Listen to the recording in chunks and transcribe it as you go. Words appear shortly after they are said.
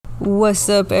What's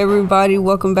up, everybody?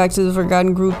 Welcome back to the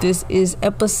Forgotten Group. This is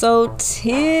episode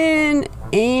 10,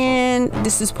 and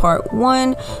this is part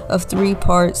 1 of 3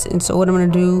 parts. And so what I'm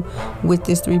going to do with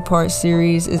this 3-part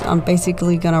series is I'm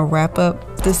basically going to wrap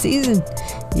up the season.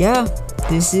 Yeah,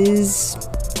 this is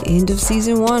end of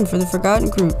season 1 for the Forgotten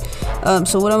Group.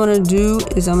 So what I'm going to do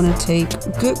is I'm going to take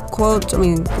good quotes. I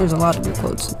mean, there's a lot of good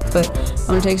quotes, but I'm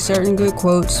going to take certain good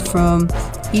quotes from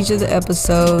each of the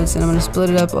episodes, and I'm going to split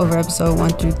it up over episode 1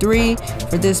 through 3.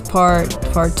 For this part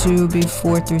 2 will be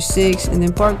 4 through 6, and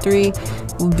then part 3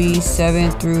 will be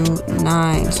 7 through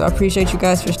 9. So I appreciate you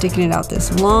guys for sticking it out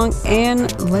this long,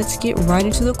 and let's get right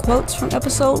into the quotes from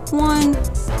episode 1.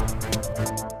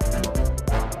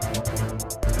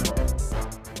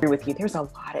 With you, there's a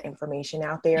lot of information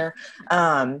out there,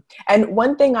 and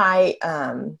one thing this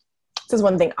is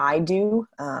one thing I do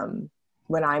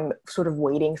when I'm sort of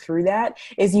wading through that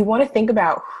is you want to think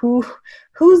about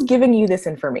who's giving you this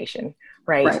information,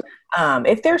 right?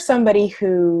 If there's somebody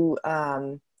who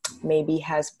maybe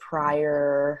has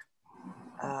prior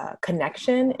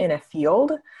connection in a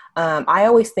field, I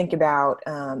always think about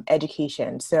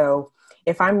education. So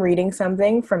if I'm reading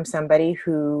something from somebody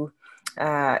who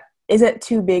isn't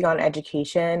too big on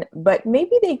education, but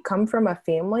maybe they come from a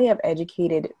family of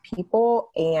educated people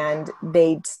and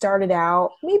they started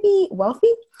out maybe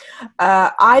wealthy.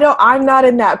 I'm not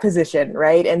in that position,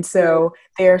 right? And so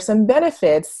there are some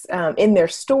benefits in their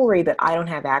story that I don't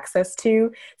have access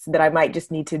to, so that I might just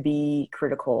need to be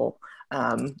critical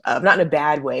of, not in a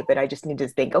bad way, but I just need to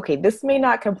think, okay, this may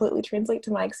not completely translate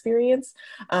to my experience.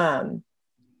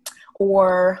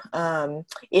 Or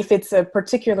if it's a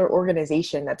particular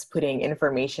organization that's putting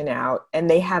information out and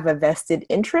they have a vested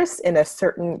interest in a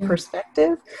certain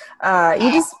perspective,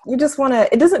 you just want to,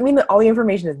 it doesn't mean that all the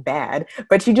information is bad,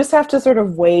 but you just have to sort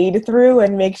of wade through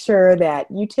and make sure that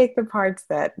you take the parts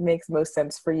that makes most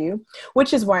sense for you,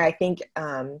 which is why I think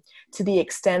to the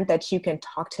extent that you can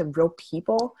talk to real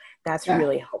people, that's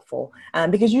really helpful,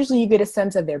 because usually you get a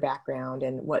sense of their background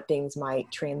and what things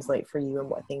might translate for you and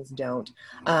what things don't.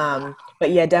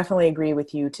 But yeah, definitely agree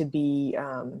with you to be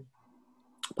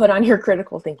put on your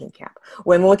critical thinking cap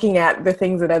when looking at the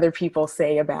things that other people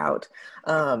say about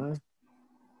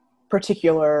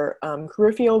particular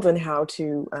career fields and how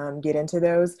to get into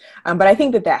those. But I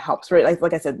think that helps, right?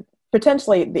 Like I said,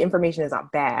 potentially the information is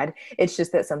not bad. It's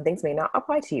just that some things may not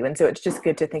apply to you. And so it's just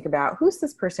good to think about who's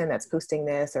this person that's posting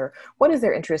this, or what is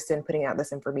their interest in putting out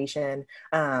this information?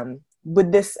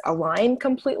 Would this align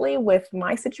completely with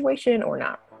my situation or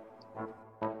not?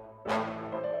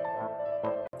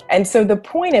 And so the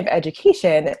point of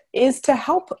education is to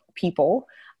help people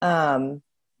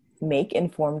make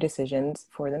informed decisions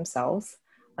for themselves,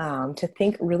 to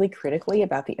think really critically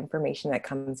about the information that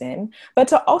comes in, but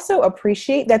to also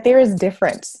appreciate that there is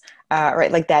difference,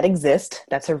 right? Like that exists,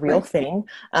 that's a real thing.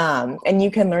 And you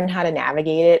can learn how to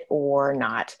navigate it or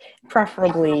not.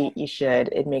 Preferably you should.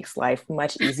 It makes life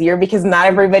much easier because not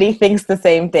everybody thinks the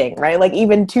same thing, right? Like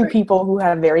even two people who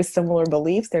have very similar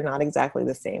beliefs, they're not exactly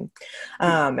the same.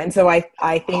 And so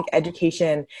I think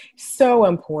education is so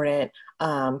important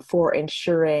for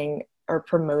ensuring or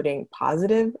promoting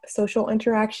positive social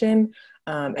interaction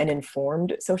and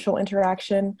informed social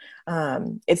interaction.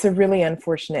 It's a really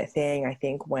unfortunate thing, I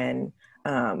think, when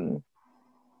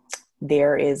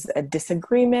there is a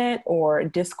disagreement or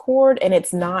discord and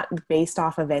it's not based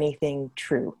off of anything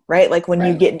true, right? Like when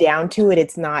you get down to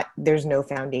it, there's no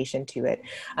foundation to it.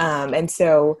 And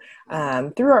so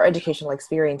through our educational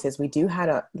experiences, we do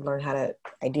learn how to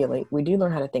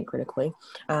think critically.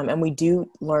 And we do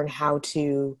learn how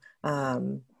to,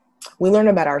 we learn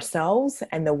about ourselves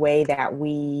and the way that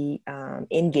we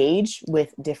engage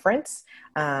with difference,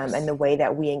 and the way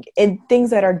that in things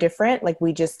that are different, like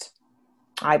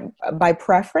by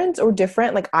preference or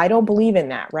different, like I don't believe in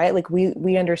that, right? Like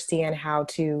we understand how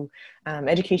to our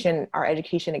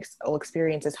education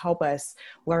experiences help us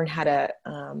learn how to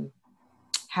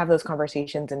have those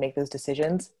conversations and make those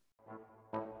decisions.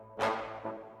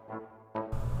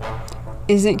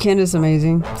 Isn't Candace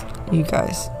amazing? You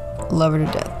guys, love her to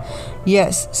death.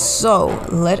 Yes, so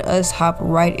let us hop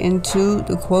right into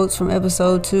the quotes from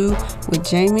episode 2 with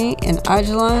Jamie and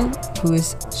Ajalon, who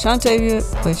is Shantavia,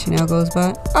 but she now goes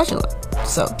by Ajalon.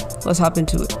 So let's hop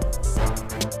into it.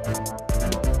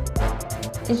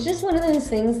 It's just one of those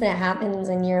things that happens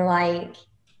and you're like,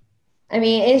 I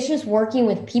mean, it's just working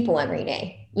with people every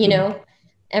day, you know?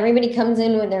 Everybody comes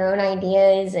in with their own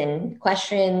ideas and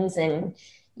questions, and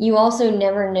you also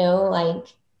never know, like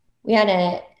we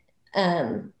had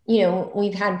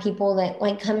we've had people that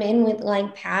like come in with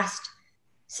like past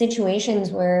situations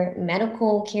where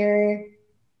medical care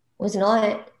was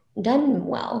not done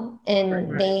well,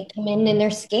 and Right. they come in and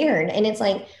they're scared. And it's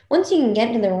like, once you can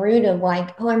get to the root of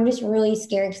like, oh, I'm just really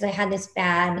scared because I had this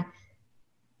bad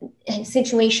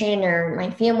situation, or my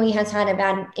family has had a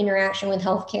bad interaction with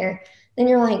healthcare, then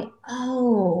you're like,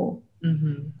 oh,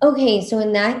 Mm-hmm. okay, so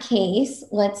in that case,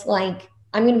 let's like,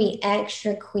 I'm going to be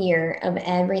extra clear of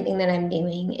everything that I'm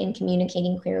doing and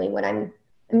communicating clearly what I'm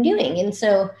doing. And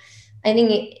so I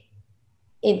think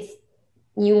it's,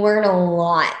 you learn a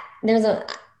lot. There's a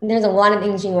lot of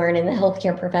things you learn in the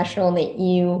healthcare professional that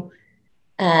you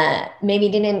maybe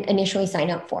didn't initially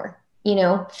sign up for, you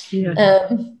know? Yeah.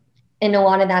 And a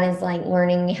lot of that is like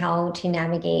learning how to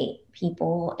navigate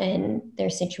people and their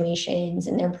situations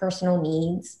and their personal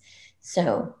needs.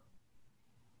 So,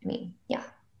 I mean, yeah,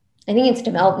 I think it's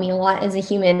developed me a lot as a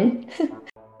human.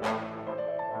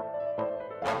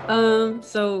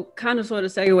 So kind of sort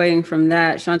of segueing from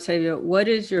that, Shantavia, what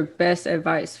is your best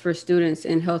advice for students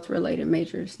in health related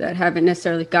majors that haven't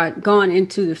necessarily gone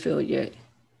into the field yet?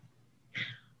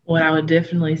 What I would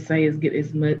definitely say is get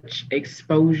as much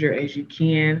exposure as you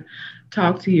can.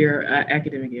 Talk to your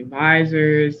academic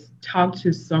advisors, talk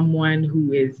to someone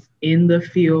who is in the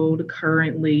field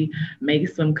currently, make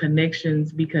some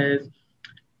connections, because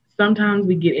sometimes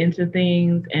we get into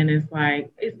things and it's like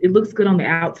it looks good on the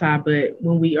outside, but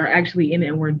when we are actually in it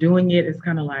and we're doing it, it's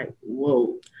kind of like,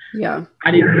 whoa, Yeah,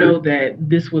 I didn't know that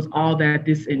this was all that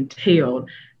this entailed.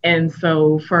 And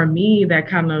so for me, that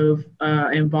kind of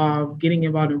involved getting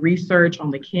involved in research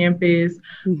on the campus,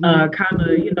 kind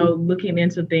of, looking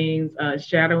into things.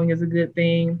 Shadowing is a good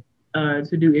thing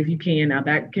to do if you can. Now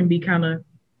that can be kind of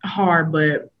hard,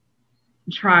 but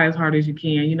try as hard as you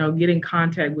can. Get in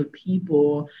contact with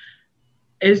people.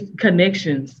 It's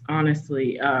connections,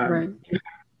 honestly. right.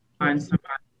 Find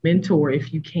somebody, mentor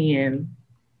if you can.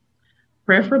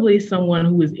 Preferably someone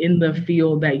who is in the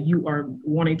field that you are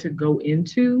wanting to go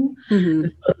into,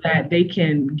 so that they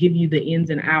can give you the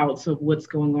ins and outs of what's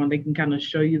going on. They can kind of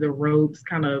show you the ropes,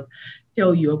 kind of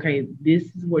tell you, okay, this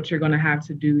is what you're going to have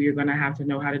to do. You're going to have to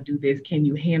know how to do this. Can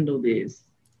you handle this?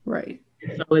 Right.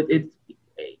 So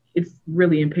it's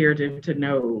really imperative to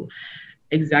know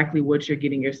exactly what you're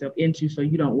getting yourself into so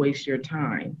you don't waste your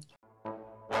time.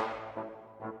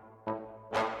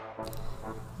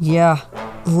 Yeah,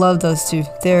 love those two.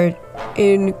 They're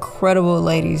incredible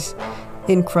ladies.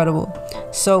 Incredible.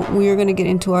 So we are going to get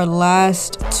into our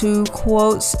last two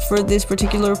quotes for this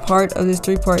particular part of this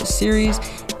 3-part series,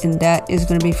 and that is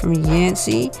going to be from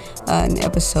Yancey in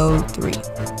episode 3.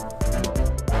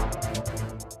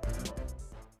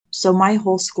 So my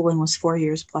whole schooling was 4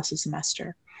 years plus a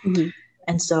semester.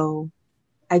 And so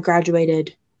I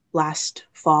graduated last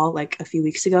fall, like a few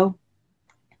weeks ago.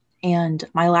 And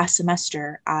my last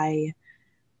semester, I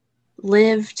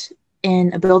lived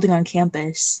in a building on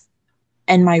campus,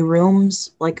 and my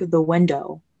rooms, like the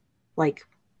window, like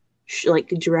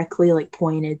directly like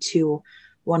pointed to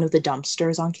one of the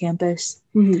dumpsters on campus.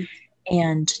 And,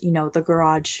 the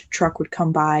garage truck would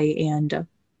come by and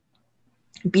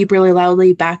beep really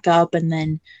loudly, back up, and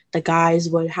then the guys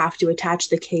would have to attach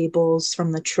the cables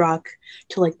from the truck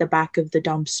to like the back of the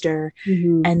dumpster.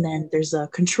 And then there's a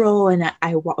control, and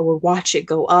I would watch it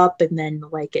go up, and then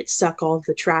like it suck all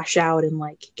the trash out and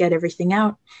like get everything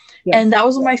out. And that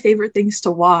was one of my favorite things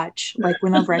to watch, like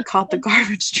whenever I caught the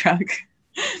garbage truck.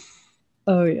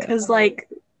 Oh yeah, because like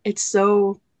it's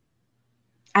so,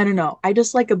 I don't know, I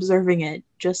just like observing it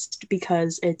just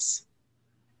because it's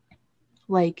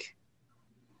like,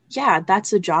 yeah,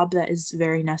 that's a job that is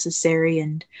very necessary.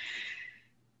 And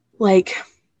like,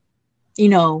 you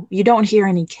don't hear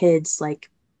any kids like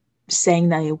saying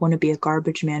that they want to be a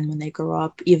garbage man when they grow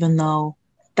up, even though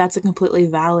that's a completely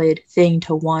valid thing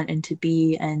to want and to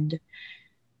be. And,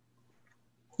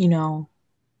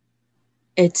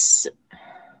 it's,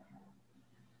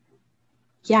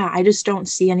 yeah, I just don't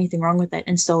see anything wrong with it.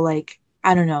 And so like,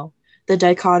 I don't know, the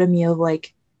dichotomy of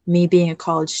like me being a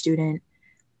college student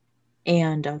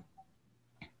and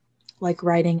like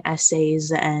writing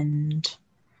essays and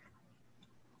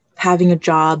having a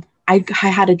job. I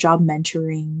had a job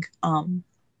mentoring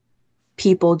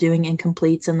people doing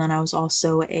incompletes, and then I was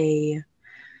also a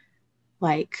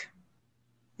like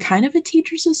kind of a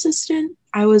teacher's assistant.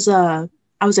 I was a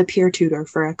peer tutor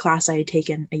for a class I had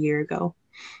taken a year ago.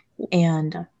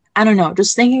 And I don't know,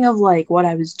 just thinking of like what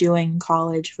I was doing in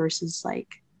college versus like,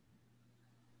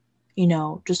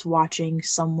 just watching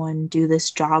someone do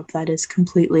this job that is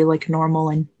completely like normal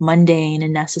and mundane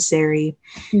and necessary.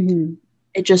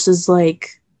 It just is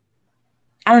like,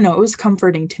 I don't know, it was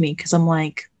comforting to me because I'm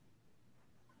like,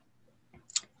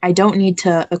 I don't need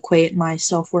to equate my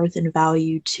self-worth and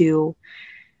value to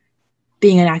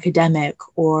being an academic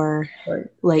or Right.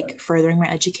 like furthering my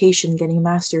education, getting a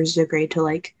master's degree, to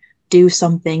like do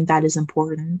something that is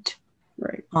important.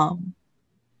 Right.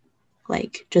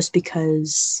 Like just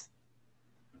because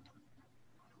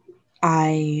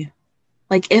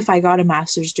if I got a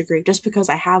master's degree, just because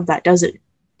I have that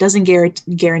doesn't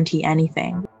guarantee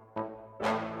anything.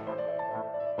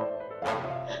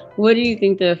 What do you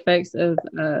think the effects of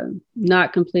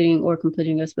not completing or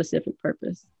completing a specific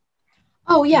purpose?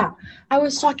 Oh yeah, I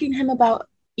was talking to him about,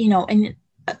 and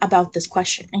about this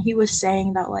question, and he was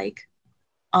saying that like,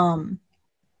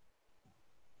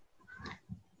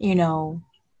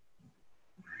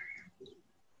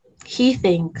 he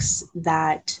thinks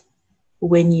that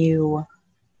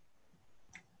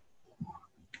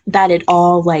that it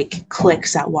all like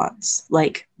clicks at once,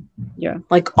 like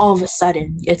all of a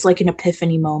sudden it's like an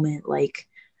epiphany moment, like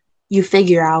you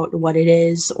figure out what it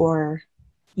is, or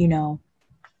you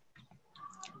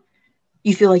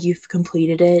feel like you've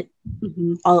completed it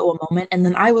all at one moment. And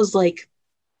then I was like,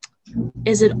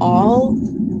 is it all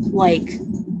like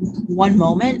one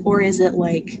moment, or is it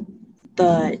like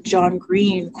the John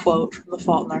Green quote from The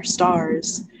Fault in Our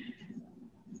Stars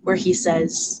where he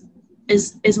says,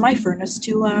 is my furnace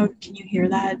too loud? Can you hear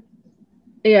that?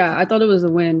 Yeah, I thought it was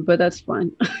a wind, but that's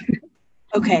fine.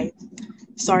 Okay,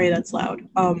 sorry, that's loud.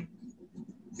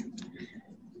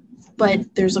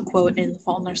 But there's a quote in The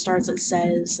Fault in Our Stars that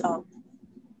says,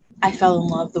 I fell in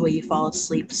love the way you fall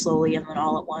asleep, slowly and then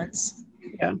all at once.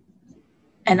 Yeah.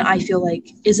 And I feel like,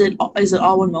 is it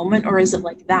all one moment, or is it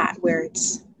like that, where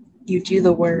it's you do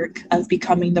the work of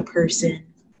becoming the person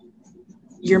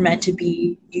you're meant to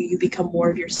be, you become more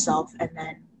of yourself, and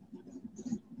then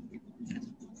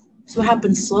so it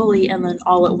happens slowly, and then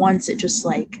all at once it just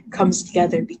like comes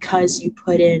together because you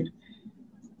put in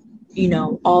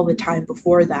all the time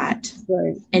before that.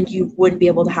 Right. And you wouldn't be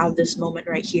able to have this moment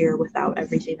right here without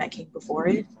everything that came before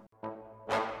it.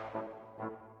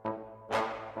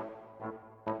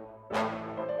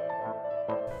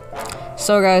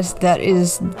 So guys, that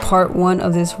is part 1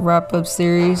 of this wrap-up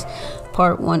series,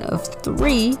 part 1 of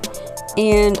 3,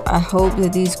 and I hope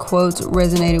that these quotes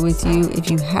resonated with you.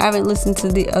 If you haven't listened to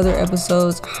the other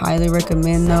episodes, highly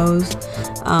recommend those.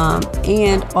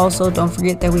 And also don't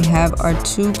forget that we have our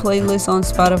 2 playlists on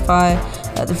Spotify,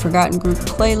 the Forgotten Group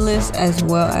playlist, as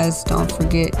well as Don't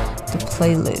Forget the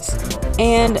playlist.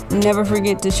 And never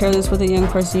forget to share this with a young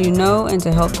person you know, and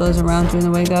to help those around you in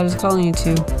the way God is calling you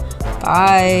to.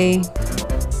 Bye.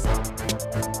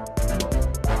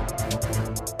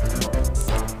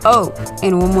 Oh,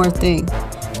 and one more thing.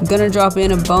 I'm gonna drop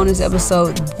in a bonus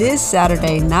episode this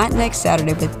Saturday, not next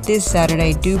Saturday, but this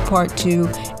Saturday. Do part 2,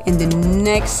 and the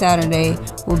next Saturday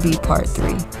will be part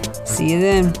 3. See you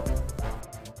then.